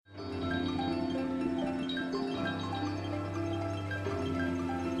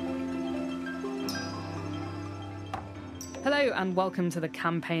Hello and welcome to the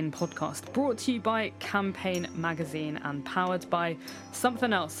Campaign podcast, brought to you by Campaign magazine and powered by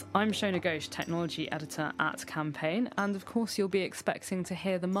something else. I'm Shona Ghosh, technology editor at Campaign, and of course you'll be expecting to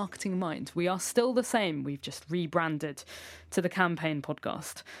hear the marketing mind. We are still the same, we've just rebranded to the Campaign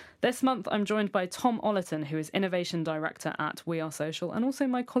podcast. This month I'm joined by Tom Ollerton, who is innovation director at We Are Social, and also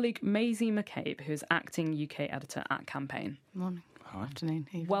my colleague Maisie McCabe, who is acting UK editor at Campaign. Morning. Hi. Afternoon.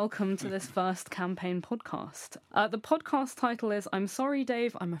 Welcome to this first Campaign podcast. The podcast title is I'm Sorry,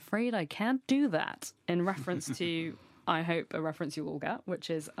 Dave, I'm Afraid I Can't Do That, in reference to, I hope, a reference you all get, which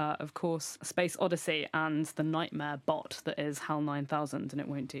is, of course, Space Odyssey and the nightmare bot that is HAL 9000, and it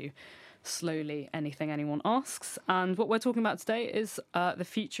won't do slowly anything anyone asks. And what we're talking about today is the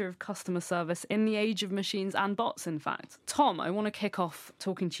future of customer service in the age of machines and bots, in fact. Tom, I want to kick off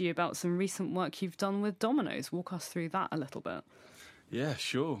talking to you about some recent work you've done with Domino's. Walk us through that a little bit. Yeah,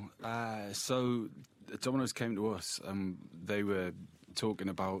 sure. So Domino's came to us and they were talking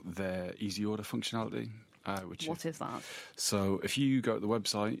about their easy order functionality. What is that? So if you go to the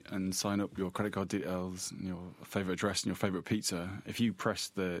website and sign up your credit card details and your favourite address and your favourite pizza, if you press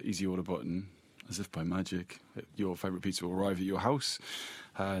the easy order button, as if by magic, your favourite pizza will arrive at your house.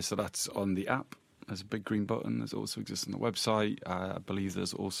 So that's on the app. There's a big green button that also exists on the website. I believe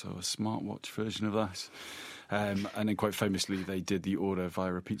there's also a smartwatch version of that. And then quite famously, they did the order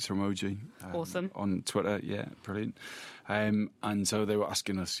via a pizza emoji. Awesome. On Twitter, yeah, brilliant. And so they were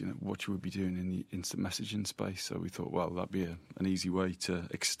asking us, what you would be doing in the instant messaging space. So we thought, well, that'd be an easy way to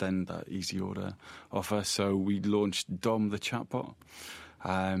extend that easy order offer. So we launched Dom the chatbot.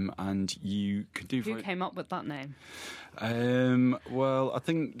 And you can do... Who came up with that name? I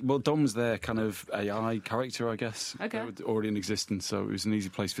think Dom's their kind of AI character, I guess. Okay. They were already in existence, so it was an easy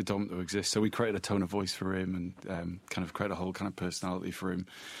place for Dom to exist. So we created a tone of voice for him and kind of created a whole kind of personality for him,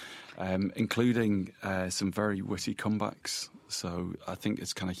 including some very witty comebacks. So I think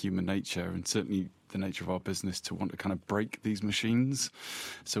it's kind of human nature and certainly the nature of our business to want to kind of break these machines.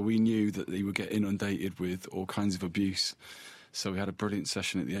 So we knew that they would get inundated with all kinds of abuse. So we had a brilliant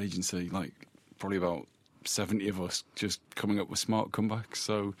session at the agency, like probably about 70 of us just coming up with smart comebacks.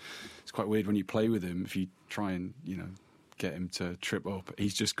 So it's quite weird when you play with him. If you try and, get him to trip up,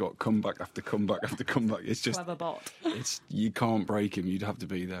 he's just got comeback after comeback after comeback. It's just... Clever bot. You can't break him. You'd have to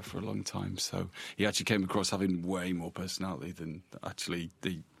be there for a long time. So he actually came across having way more personality than actually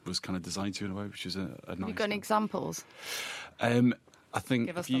he was kind of designed to in a way, which is a nice... Have you got any examples? I think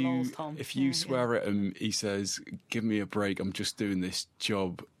Give us the lols, Tom. if you swear at him, he says, "Give me a break. I'm just doing this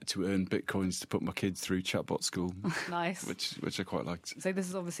job to earn bitcoins to put my kids through chatbot school." Nice. which I quite liked. So this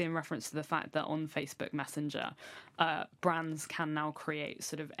is obviously in reference to the fact that on Facebook Messenger, brands can now create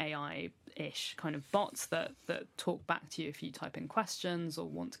sort of AI-ish kind of bots that talk back to you if you type in questions or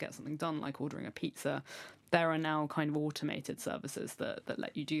want to get something done, like ordering a pizza. There are now kind of automated services that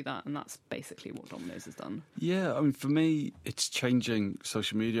let you do that, and that's basically what Domino's has done. Yeah, I mean, for me, it's changing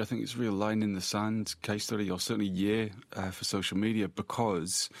social media. I think it's a real line in the sand case study, or certainly year for social media,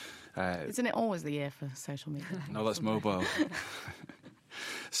 because... Isn't it always the year for social media? No, that's mobile.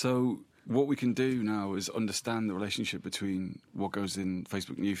 So what we can do now is understand the relationship between what goes in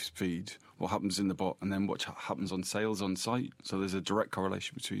Facebook news feed, what happens in the bot, and then what happens on sales on site. So there's a direct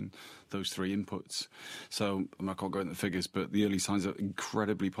correlation between those three inputs. So I'm not going to go into the figures, but the early signs are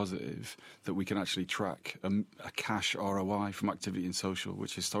incredibly positive that we can actually track a cash ROI from activity in social,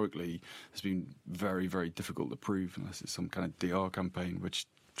 which historically has been very, very difficult to prove unless it's some kind of DR campaign, which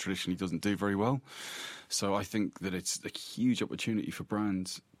traditionally doesn't do very well. So I think that it's a huge opportunity for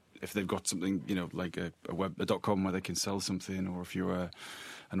brands if they've got something, like a .com where they can sell something, or if you're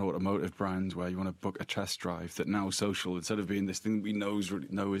an automotive brand where you want to book a test drive, that now social, instead of being this thing we know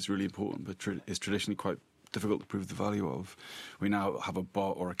is really important, but is traditionally quite difficult to prove the value of, we now have a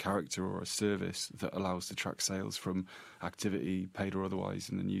bot or a character or a service that allows to track sales from activity, paid or otherwise,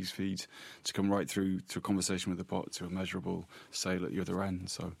 in the news feed, to come right through to a conversation with the bot to a measurable sale at the other end.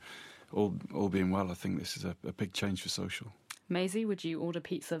 So all being well, I think this is a big change for social. Maisie, would you order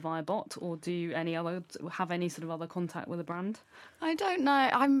pizza via bot, or have any sort of other contact with a brand? I don't know.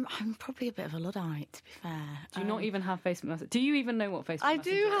 I'm probably a bit of a Luddite, to be fair. Do you not even have Facebook Messenger? Do you even know what Facebook I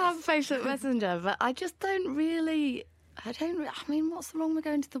Messenger do is? have Facebook Messenger, but I just don't really... I mean, what's wrong with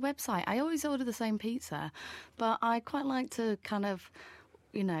going to the website? I always order the same pizza, but I quite like to kind of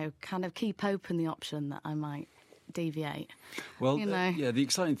keep open the option that I might deviate. Well, the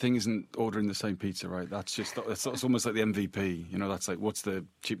exciting thing isn't ordering the same pizza, right? That's almost like the MVP. That's like, what's the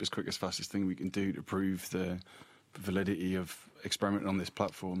cheapest, quickest, fastest thing we can do to prove the validity of experimenting on this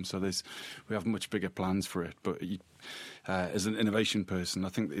platform. So we have much bigger plans for it. But as an innovation person, I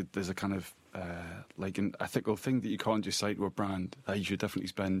think there's a kind of like an ethical thing that you can't just say to a brand, hey, you should definitely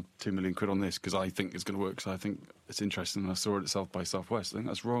spend £2 million on this because I think it's going to work, because I think it's interesting and I saw it at South by Southwest. I think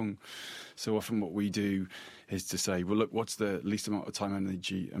that's wrong. So often what we do is to say, well, look, what's the least amount of time,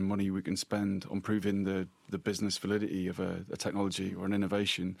 energy and money we can spend on proving the business validity of a technology or an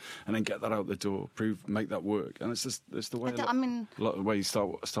innovation, and then get that out the door, make that work. And it's the way a lot of the ways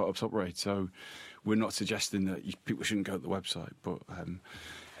startups operate. So we're not suggesting that people shouldn't go to the website, but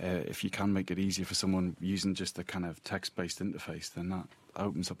if you can make it easier for someone using just a kind of text-based interface, then that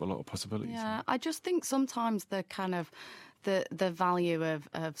opens up a lot of possibilities. Yeah, I just think sometimes the kind of the value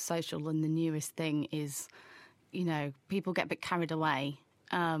of social and the newest thing is, you know, people get a bit carried away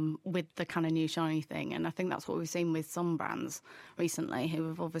with the kind of new shiny thing. And I think that's what we've seen with some brands recently who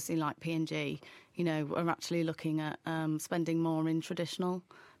have obviously, like P&G, you know, are actually looking at spending more in traditional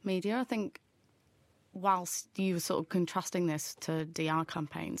media. I think whilst you were sort of contrasting this to DR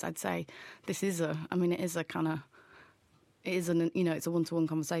campaigns, I'd say this is a one-to-one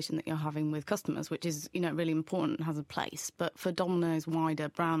conversation that you're having with customers, which is, you know, really important and has a place. But for Domino's wider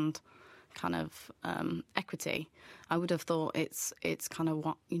brand kind of equity, I would have thought it's kind of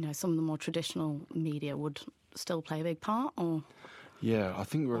what, you know, some of the more traditional media would still play a big part, or... Yeah, I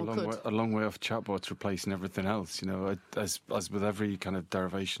think we're a long way off chatbots replacing everything else. You know, as with every kind of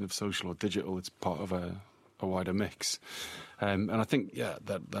derivation of social or digital, it's part of a wider mix. And I think, yeah,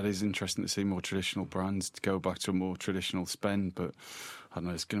 that is interesting to see more traditional brands to go back to a more traditional spend. But I don't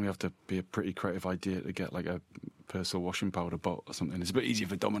know, it's going to have to be a pretty creative idea to get like a personal washing powder bot or something. It's a bit easier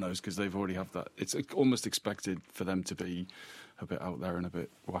for Domino's because they've already have that. It's almost expected for them to be a bit out there and a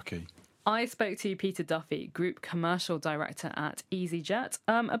bit wacky. I spoke to Peter Duffy, Group Commercial Director at EasyJet,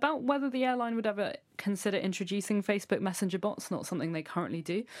 about whether the airline would ever consider introducing Facebook Messenger bots, not something they currently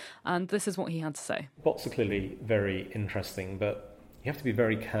do. And this is what he had to say. Bots are clearly very interesting, but you have to be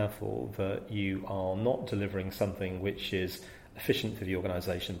very careful that you are not delivering something which is efficient for the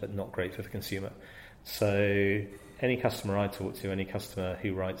organisation but not great for the consumer. So any customer I talk to, any customer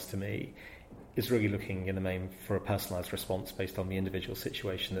who writes to me, is really looking in the main for a personalised response based on the individual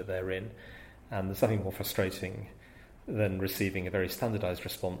situation that they're in. And there's nothing more frustrating than receiving a very standardised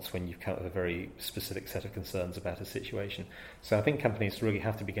response when you've come up with a very specific set of concerns about a situation. So I think companies really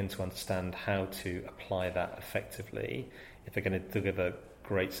have to begin to understand how to apply that effectively if they're going to deliver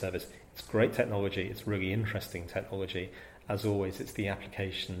great service. It's great technology, it's really interesting technology. As always, it's the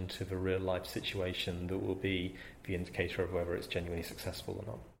application to the real life situation that will be the indicator of whether it's genuinely successful or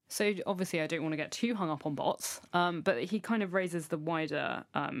not. So obviously I don't want to get too hung up on bots, but he kind of raises the wider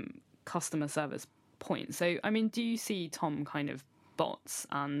customer service point. So, I mean, do you see, Tom, kind of bots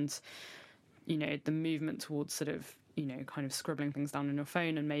and, you know, the movement towards sort of, you know, kind of scribbling things down on your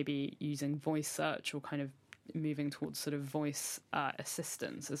phone and maybe using voice search or kind of moving towards sort of voice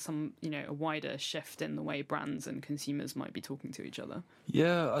assistance as some, you know, a wider shift in the way brands and consumers might be talking to each other?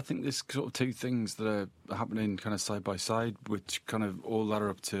 Yeah, I think there's sort of two things that are happening kind of side by side, which kind of all ladder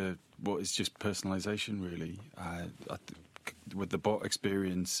up to what is just personalisation, really. With the bot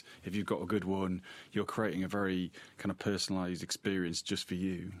experience, if you've got a good one, you're creating a very kind of personalised experience just for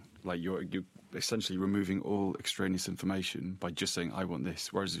you. Like you're essentially removing all extraneous information by just saying, I want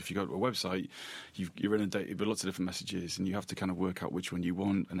this. Whereas if you go to a website, you're inundated with lots of different messages and you have to kind of work out which one you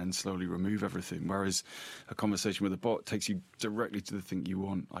want and then slowly remove everything. Whereas a conversation with a bot takes you directly to the thing you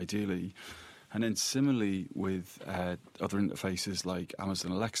want, ideally. And then similarly with other interfaces like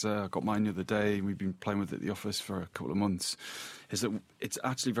Amazon Alexa, I got mine the other day, and we've been playing with it at the office for a couple of months, is that it's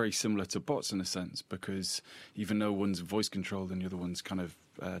actually very similar to bots in a sense, because even though one's voice controlled and the other one's kind of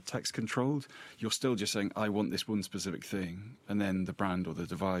text controlled, you're still just saying, I want this one specific thing, and then the brand or the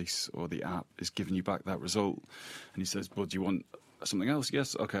device or the app is giving you back that result. And he says, well, do you want something else?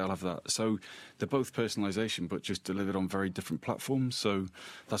 Yes, okay, I'll have that. So they're both personalisation, but just delivered on very different platforms. So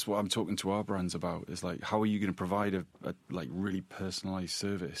that's what I'm talking to our brands about, is like, how are you going to provide a like really personalised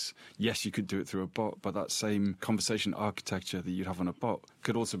service? Yes, you could do it through a bot, but that same conversation architecture that you'd have on a bot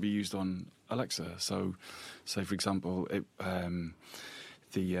could also be used on Alexa. So say, for example,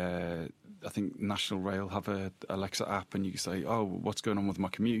 I think National Rail have a Alexa app, and you can say, "Oh, what's going on with my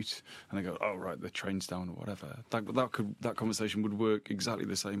commute?" And they go, "Oh, right, the train's down," or whatever. That conversation would work exactly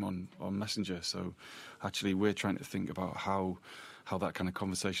the same on Messenger. So, actually, we're trying to think about how that kind of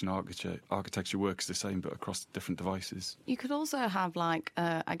conversation architecture works the same, but across different devices. You could also have, like,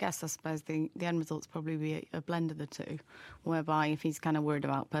 I suppose the end result's probably be a blend of the two, whereby if he's kind of worried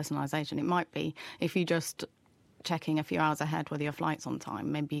about personalisation, it might be if you just checking a few hours ahead whether your flight's on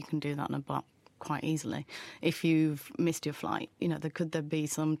time, maybe you can do that on a bot quite easily. If you've missed your flight, you know, could there be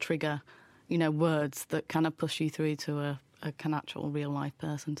some trigger, you know, words that kind of push you through to an actual real life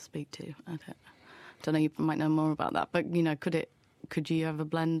person to speak to. I don't know. You might know more about that, but could you have a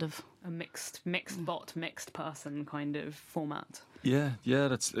blend of a mixed bot, mixed person kind of format? Yeah,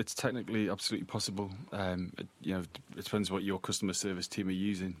 it's technically absolutely possible. It depends what your customer service team are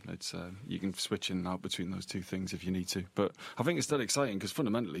using. It's you can switch in and out between those two things if you need to. But I think it's still exciting because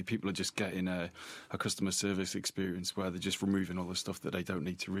fundamentally people are just getting a customer service experience where they're just removing all the stuff that they don't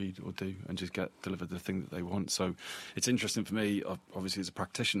need to read or do and just get delivered the thing that they want. So it's interesting for me, obviously as a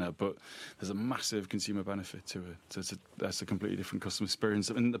practitioner, but there's a massive consumer benefit to it. So that's a completely different customer experience.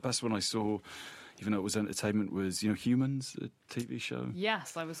 I mean, the best one I saw, even though it was entertainment, was Humans, a TV show.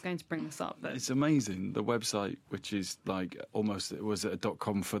 Yes, I was going to bring this up. But it's amazing. The website, which is like almost, it was a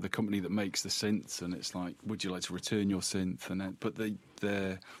 .com for the company that makes the synths, and it's like, would you like to return your synth? And then, but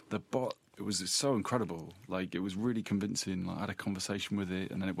the bot, it was so incredible. Like, it was really convincing. Like, I had a conversation with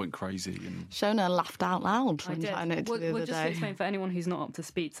it, and then it went crazy. And Shona laughed out loud I when did. I know it the other Just to day. explain for anyone who's not up to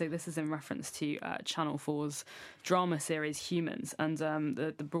speed, so this is in reference to Channel 4's drama series Humans, and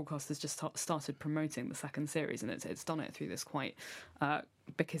the broadcast has just started promoting the second series, and it's done it through this quite...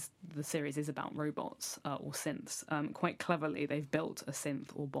 because the series is about robots or synths, quite cleverly they've built a synth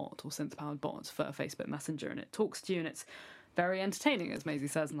or bot or synth-powered bot for Facebook Messenger, and it talks to you, and it's very entertaining, as Maisie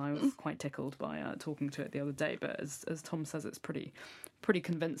says, and I was quite tickled by talking to it the other day. But as Tom says, it's pretty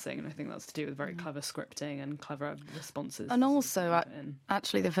convincing, and I think that's to do with very clever scripting and clever responses. And also,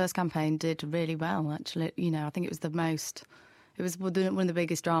 actually, the first campaign did really well. Actually, I think it was it was one of the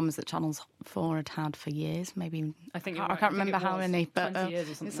biggest dramas that Channel 4 had for years. Maybe I can't remember how many, but 20 years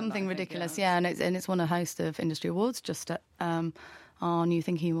or something it's something like that, ridiculous. yeah. And it's won a host of industry awards just at our New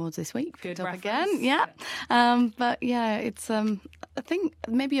Thinking Awards this week. Good up reference. again, yeah. But yeah, it's I think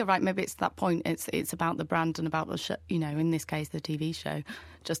maybe you're right. Maybe it's that point. It's about the brand and about the show, in this case the TV show.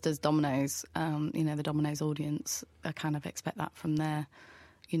 Just as Domino's, the Domino's audience kind of expect that from their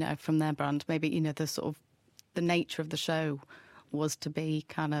brand. Maybe the sort of the nature of the show was to be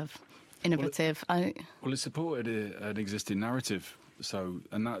kind of innovative. Well, it supported an existing narrative. So,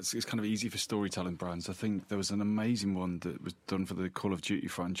 and it's kind of easy for storytelling brands. I think there was an amazing one that was done for the Call of Duty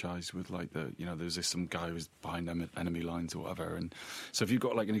franchise with like there was some guy who was behind enemy lines or whatever. And so if you've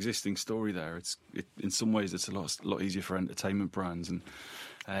got like an existing story there, in some ways it's a lot easier for entertainment brands.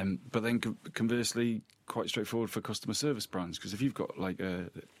 And but then conversely, quite straightforward for customer service brands, because if you've got like a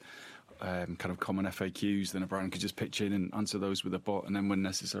kind of common FAQs, then a brand could just pitch in and answer those with a bot, and then when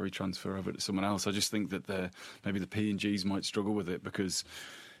necessary transfer over to someone else. I just think that maybe the P&Gs might struggle with it, because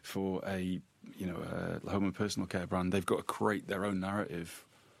for a home and personal care brand, they've got to create their own narrative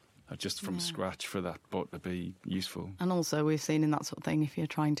just from scratch for that bot to be useful. And also we've seen in that sort of thing, if you're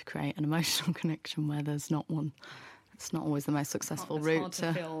trying to create an emotional connection where there's not one, it's not always the most successful route. It's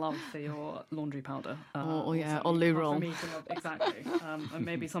hard to feel love for your laundry powder. Or loo roll. Exactly. And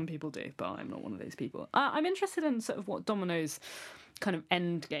maybe some people do, but I'm not one of those people. I'm interested in sort of what Domino's kind of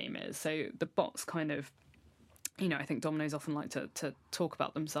end game is. So the bots kind of, I think Domino's often like to talk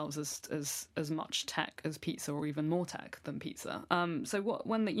about themselves as much tech as pizza, or even more tech than pizza.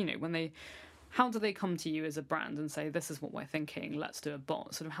 So how do they come to you as a brand and say, this is what we're thinking, let's do a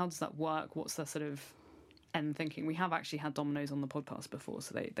bot? Sort of how does that work? What's their sort of end thinking? We have actually had Domino's on the podcast before,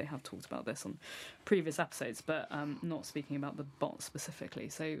 so they have talked about this on previous episodes, but not speaking about the bot specifically.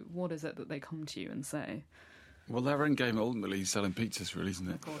 So what is it that they come to you and say? Well, their end game ultimately is selling pizzas, really, isn't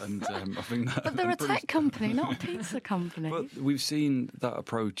it? And I think that. But they're a tech company, not a pizza company. But we've seen that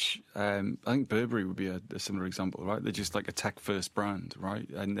approach. I think Burberry would be a similar example, right? They're just like a tech-first brand, right?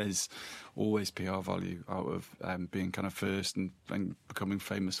 And there's always PR value out of being kind of first and becoming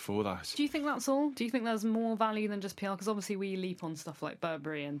famous for that. Do you think that's all? Do you think there's more value than just PR? Because obviously we leap on stuff like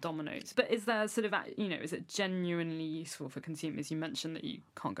Burberry and Domino's. But is there sort of, is it genuinely useful for consumers? You mentioned that you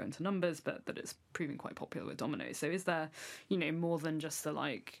can't go into numbers, but that it's proving quite popular with Domino's. So is there, more than just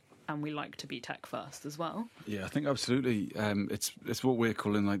and we like to be tech first as well? Yeah, I think absolutely. It's what we're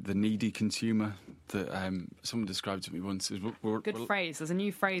calling like the needy consumer that someone described to me once. Good phrase. There's a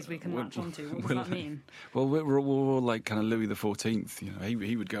new phrase we can latch onto. What does that mean? Well, we're all like kind of Louis XIV.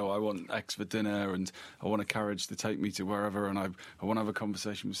 He would go, I want X for dinner, and I want a carriage to take me to wherever, and I want to have a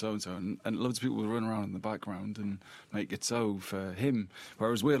conversation with so-and-so. And loads of people will run around in the background and make it so for him.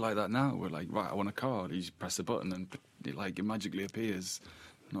 Whereas we're like that now. We're like, right, I want a card. You just press the button and it magically appears.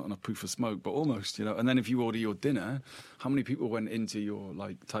 Not on a poof of smoke, but almost, And then if you order your dinner, how many people went into your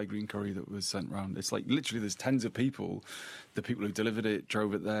Thai green curry that was sent round? It's like literally there's tens of people. The people who delivered it,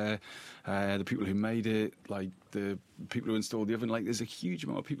 drove it there, the people who made it, the people who installed the oven. There's a huge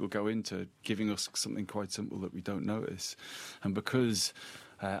amount of people go into giving us something quite simple that we don't notice, and because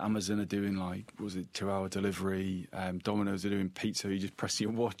Amazon are doing, like, was it 2-hour delivery? Domino's are doing pizza. You just press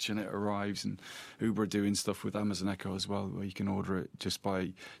your watch and it arrives. And Uber are doing stuff with Amazon Echo as well, where you can order it just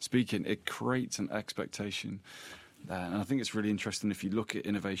by speaking. It creates an expectation. And I think it's really interesting if you look at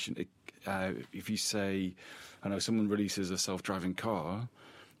innovation. If you say, I know someone releases a self-driving car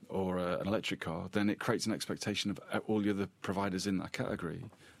or an electric car, then it creates an expectation of all the other providers in that category.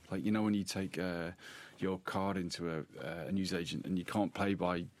 Like, you know, when you take your card into a newsagent and you can't pay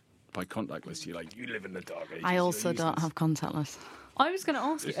by contactless, you're like, you live in the dark ages. I also don't have contactless. I was going to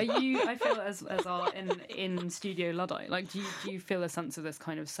ask you, are you? I feel as our in studio Luddite, like, do you feel a sense of this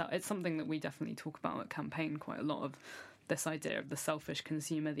kind of? It's something that we definitely talk about at Campaign quite a lot, of this idea of the selfish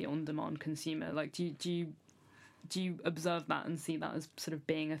consumer, the on-demand consumer. Like, do you observe that and see that as sort of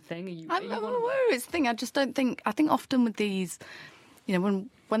being a thing? I'm aware it's a thing. I just don't think. I think often with these, you know,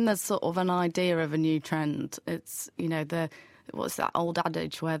 when there's sort of an idea of a new trend, it's, you know, what's that old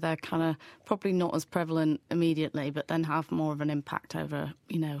adage where they're kind of probably not as prevalent immediately, but then have more of an impact over,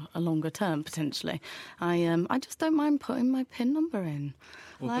 you know, a longer term potentially. I just don't mind putting my PIN number in.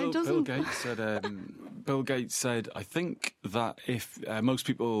 Well, Bill Gates said, I think that if most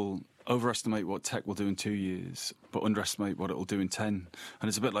people overestimate what tech will do in 2 years, but underestimate what it will do in 10. And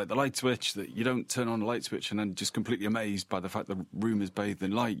it's a bit like the light switch, that you don't turn on a light switch and then just completely amazed by the fact the room is bathed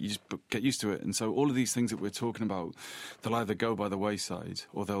in light. You just get used to it. And so all of these things that we're talking about, they'll either go by the wayside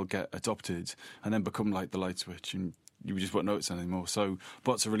or they'll get adopted and then become like the light switch, and you just won't notice anymore. So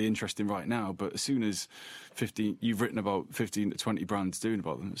bots are really interesting right now, but as soon as you've written about 15 to 20 brands doing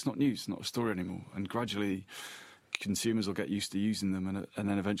about them, it's not news, it's not a story anymore. And gradually consumers will get used to using them, and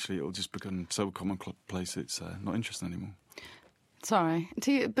then eventually it'll just become so commonplace it's not interesting anymore. Sorry,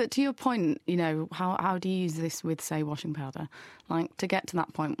 but to your point, you know, how do you use this with, say, washing powder? Like, to get to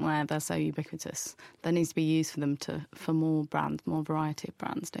that point where they're so ubiquitous, there needs to be use for them for more brands, more variety of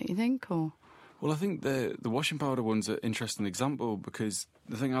brands, don't you think? Or well, I think the washing powder one's an interesting example, because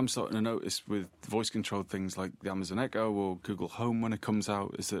the thing I'm starting to notice with voice-controlled things like the Amazon Echo or Google Home when it comes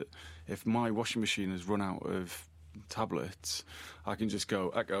out is that if my washing machine has run out of tablets, I can just go,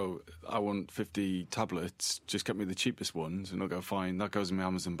 Echo, I want 50 tablets, just get me the cheapest ones, and I'll go, fine, that goes in my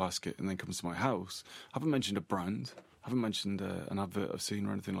Amazon basket and then comes to my house. I haven't mentioned a brand, I haven't mentioned an advert I've seen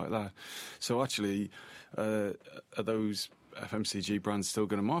or anything like that. So actually, are those FMCG brands still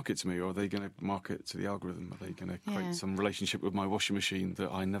going to market to me, or are they going to market to the algorithm? Are they going to create some relationship with my washing machine that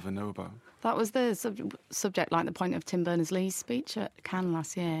I never know about? That was the subject, like the point of Tim Berners-Lee's speech at Cannes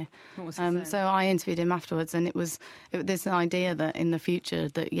last year. What was he saying? So I interviewed him afterwards, and it was this idea that in the future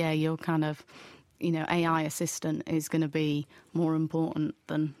that, your kind of, you know, AI assistant is going to be more important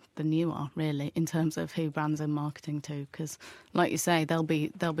than you are, really, in terms of who brands are marketing to. Because, like you say, they'll be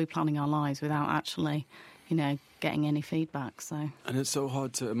planning our lives without actually, you know, getting any feedback. So, and it's so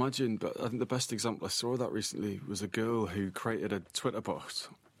hard to imagine, but I think the best example I saw of that recently was a girl who created a Twitter bot,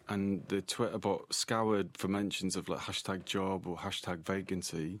 and the Twitter bot scoured for mentions of like hashtag job or hashtag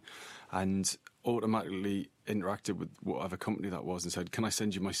vacancy, and automatically interacted with whatever company that was and said, can I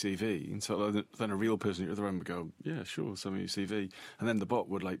send you my CV? And so then a real person at the other end would go, yeah, sure, send me your CV. And then the bot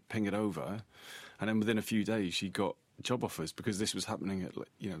would like ping it over, and then within a few days she got job offers, because this was happening at, like,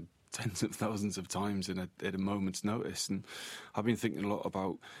 you know, tens of thousands of times at a moment's notice. And I've been thinking a lot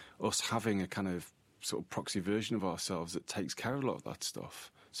about us having a kind of sort of proxy version of ourselves that takes care of a lot of that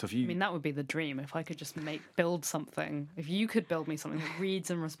stuff. So if you, I mean, that would be the dream, if I could just build something. If you could build me something that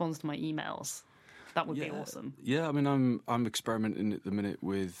reads and responds to my emails, that would be awesome. Yeah, I mean, I'm experimenting at the minute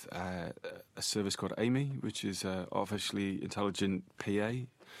with a service called Amy, which is artificially intelligent PA.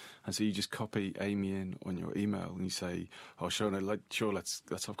 And so you just copy Amy in on your email and you say, oh, sure, let's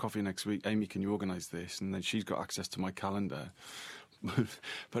have coffee next week. Amy, can you organise this? And then she's got access to my calendar.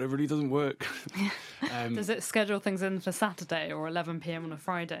 But it really doesn't work. Does it schedule things in for Saturday or 11 p.m. on a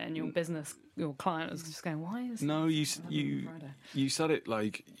Friday, and your client is just going, why is no, you said it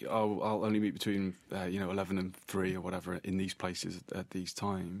like, oh, I'll only meet between 11 and 3 or whatever in these places at these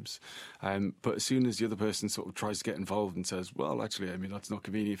times. But as soon as the other person sort of tries to get involved and says, well, actually, I mean, that's not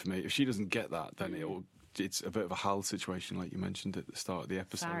convenient for me, if she doesn't get that, then it's a bit of a HAL situation, like you mentioned at the start of the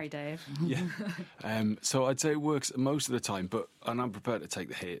episode. Sorry, Dave. Yeah. So I'd say it works most of the time, and I'm prepared to take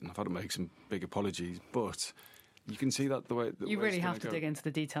the hit, and I've had to make some big apologies, but you can see that the way... You really have to dig into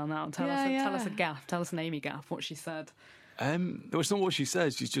the detail now. Tell us a gaff. Tell us an Amy gaff, what she said. It's not what she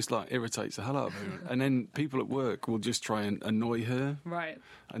says. She's just like irritates the hell out of her, and then people at work will just try and annoy her. Right.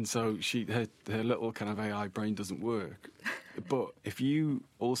 And so her little kind of AI brain doesn't work. But if you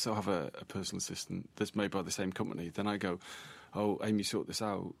also have a personal assistant that's made by the same company, then I go, oh, Amy, sort this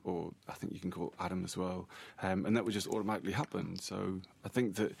out, or I think you can call Adam as well, and that would just automatically happen. So I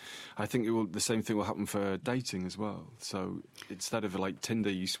think the same thing will happen for dating as well. So instead of like Tinder,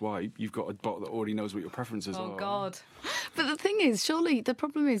 you swipe, you've got a bot that already knows what your preferences are. Oh God! But the thing is, surely the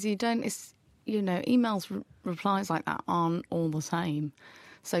problem is emails replies like that aren't all the same.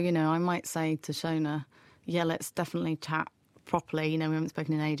 So I might say to Shona, yeah, let's definitely chat properly. We haven't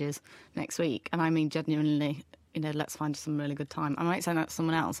spoken in ages next week, and I mean genuinely. Let's find some really good time. I might say that to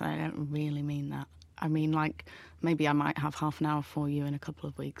someone else, and I don't really mean that. I mean, like, maybe I might have half an hour for you in a couple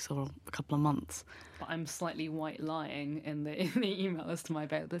of weeks or a couple of months. But I'm slightly white lying in the email as to my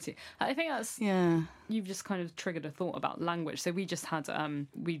availability. I think that's... Yeah. You've just kind of triggered a thought about language. So we just had...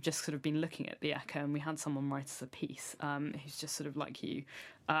 we've just sort of been looking at the Echo, and we had someone write us a piece who's just sort of like you,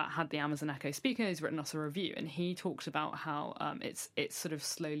 had the Amazon Echo speaker, who's written us a review, and he talked about how it's sort of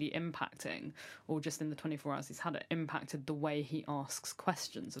slowly impacting, or just in the 24 hours he's had it, impacted the way he asks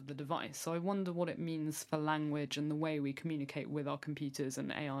questions of the device. So I wonder what it means for language and the way we communicate with our computers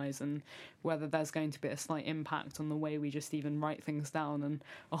and AIs, and whether there's going to be a slight impact on the way we just even write things down, and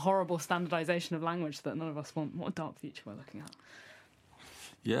a horrible standardisation of language that none of us want. What a dark future we're looking at.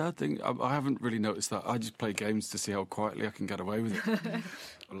 Yeah, I think I haven't really noticed that. I just play games to see how quietly I can get away with it.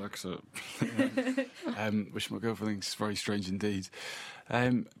 Alexa, which my girlfriend thinks is very strange indeed.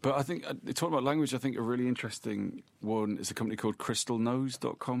 But I think, talking about language, I think a really interesting one is a company called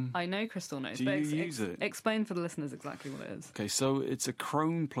crystalnose.com. I know Crystal Nose. Do you use it? Explain for the listeners exactly what it is. Okay, so it's a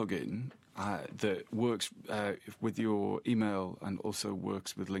Chrome plugin that works with your email and also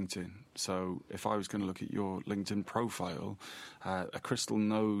works with LinkedIn. So if I was going to look at your LinkedIn profile, a Crystal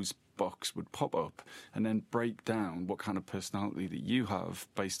Nose box would pop up and then break down what kind of personality that you have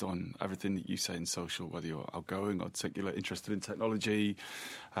based on everything that you say in social, whether you're outgoing, articulate, interested in technology,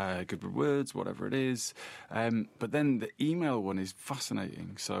 good with words, whatever it is. But then the email one is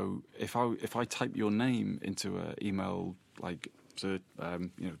fascinating. So if I type your name into an email, like a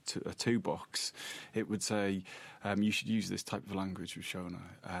to box, it would say you should use this type of language with Shona,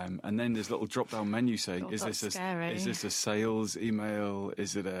 and then there's a little drop down menu saying, is this a sales email,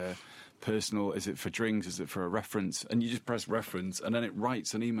 is it a personal, is it for drinks, is it for a reference, and you just press reference and then it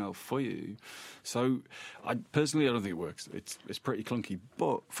writes an email for you. So I don't think it works. It's pretty clunky,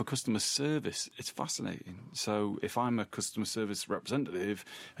 but for customer service it's fascinating. So if I'm a customer service representative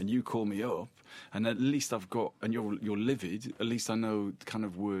and you call me up, and at least I've got, and you're livid, at least I know the kind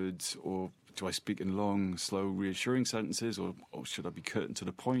of words, or do I speak in long, slow, reassuring sentences, or should I be curt and to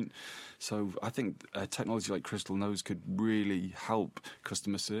the point? So I think technology like Crystal Nose could really help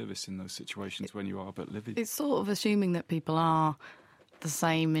customer service in those situations when you are a bit livid. It's sort of assuming that people are the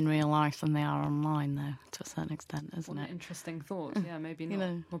same in real life than they are online, though, to a certain extent, isn't it? What an interesting thought. Yeah, maybe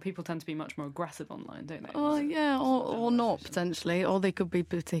not. Well, people tend to be much more aggressive online, don't they? Oh, yeah, or not, potentially. Or they could be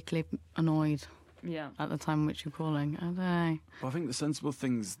particularly annoyed. Yeah. At the time which you're calling. I don't know. Well, I think the sensible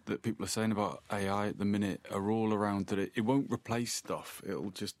things that people are saying about AI at the minute are all around that it won't replace stuff.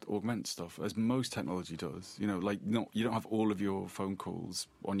 It'll just augment stuff, as most technology does. You don't have all of your phone calls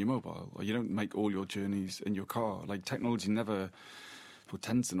on your mobile, or you don't make all your journeys in your car. Like, technology never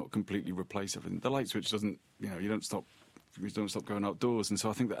tends to not completely replace everything. The light switch doesn't, you don't stop going outdoors. And so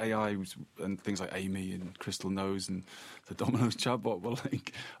I think that AI and things like Amy and Crystal Nose and the Domino's chatbot will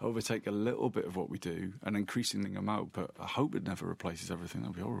overtake a little bit of what we do, an increasing amount, but I hope it never replaces everything.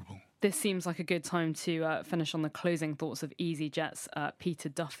 That'd be horrible. This seems like a good time to finish on the closing thoughts of EasyJet's Peter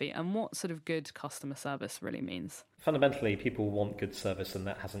Duffy, and what sort of good customer service really means. Fundamentally, people want good service, and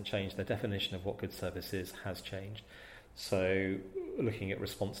that hasn't changed. The definition of what good service is has changed. So looking at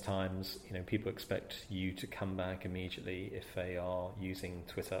response times, people expect you to come back immediately if they are using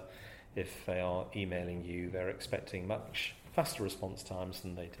Twitter. If they are emailing you, they're expecting much faster response times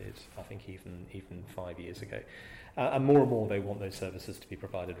than they did, I think, even 5 years ago. And more they want those services to be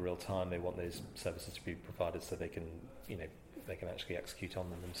provided real time. They want those services to be provided so they can actually execute on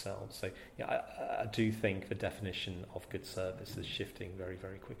them themselves. So I do think the definition of good service is shifting very,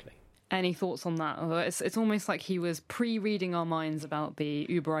 very quickly. Any thoughts on that? Although it's almost like he was pre-reading our minds about the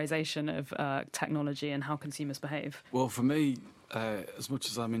Uberization of technology and how consumers behave. Well, for me, as much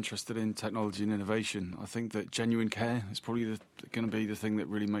as I'm interested in technology and innovation, I think that genuine care is probably going to be the thing that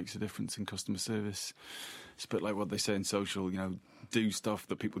really makes a difference in customer service. It's a bit like what they say in social, do stuff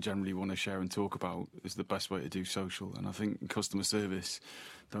that people generally want to share and talk about is the best way to do social. And I think in customer service,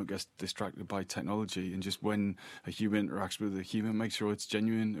 don't get distracted by technology, and just when a human interacts with a human, make sure it's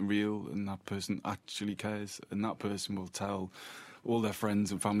genuine and real and that person actually cares, and that person will tell all their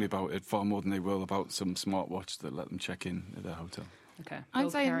friends and family about it far more than they will about some smartwatch that let them check in at their hotel. Okay, I'd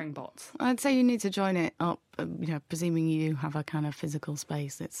build say- caring bots. I'd say you need to join it up, presuming you have a kind of physical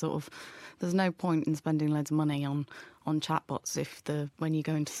space. It's sort of, there's no point in spending loads of money on chatbots if when you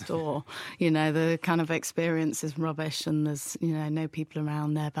go into store, the kind of experience is rubbish and there's, no people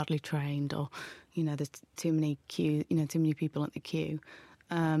around there badly trained, or, there's too many people at the queue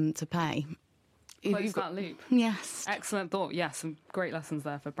to pay. Close that loop. Yes. Excellent thought. Yeah, some great lessons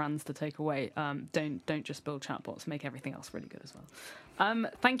there for brands to take away. Don't just build chatbots. Make everything else really good as well.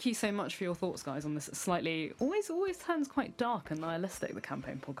 Thank you so much for your thoughts, guys, on this slightly always turns quite dark and nihilistic, the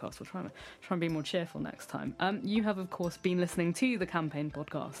Campaign Podcast. We'll try and be more cheerful next time. You have, of course, been listening to the Campaign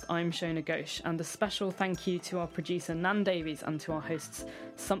Podcast. I'm Shona Ghosh, and a special thank you to our producer Nan Davies and to our hosts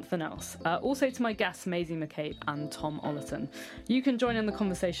Something Else. Also to my guests Maisie McCabe and Tom Ollerton. You can join in the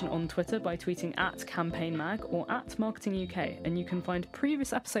conversation on Twitter by tweeting at CampaignMag or at Marketing UK, and you can find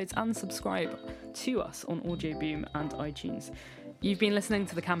previous episodes and subscribe to us on Audio Boom and iTunes. You've been listening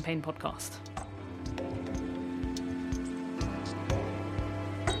to the Campaign Podcast.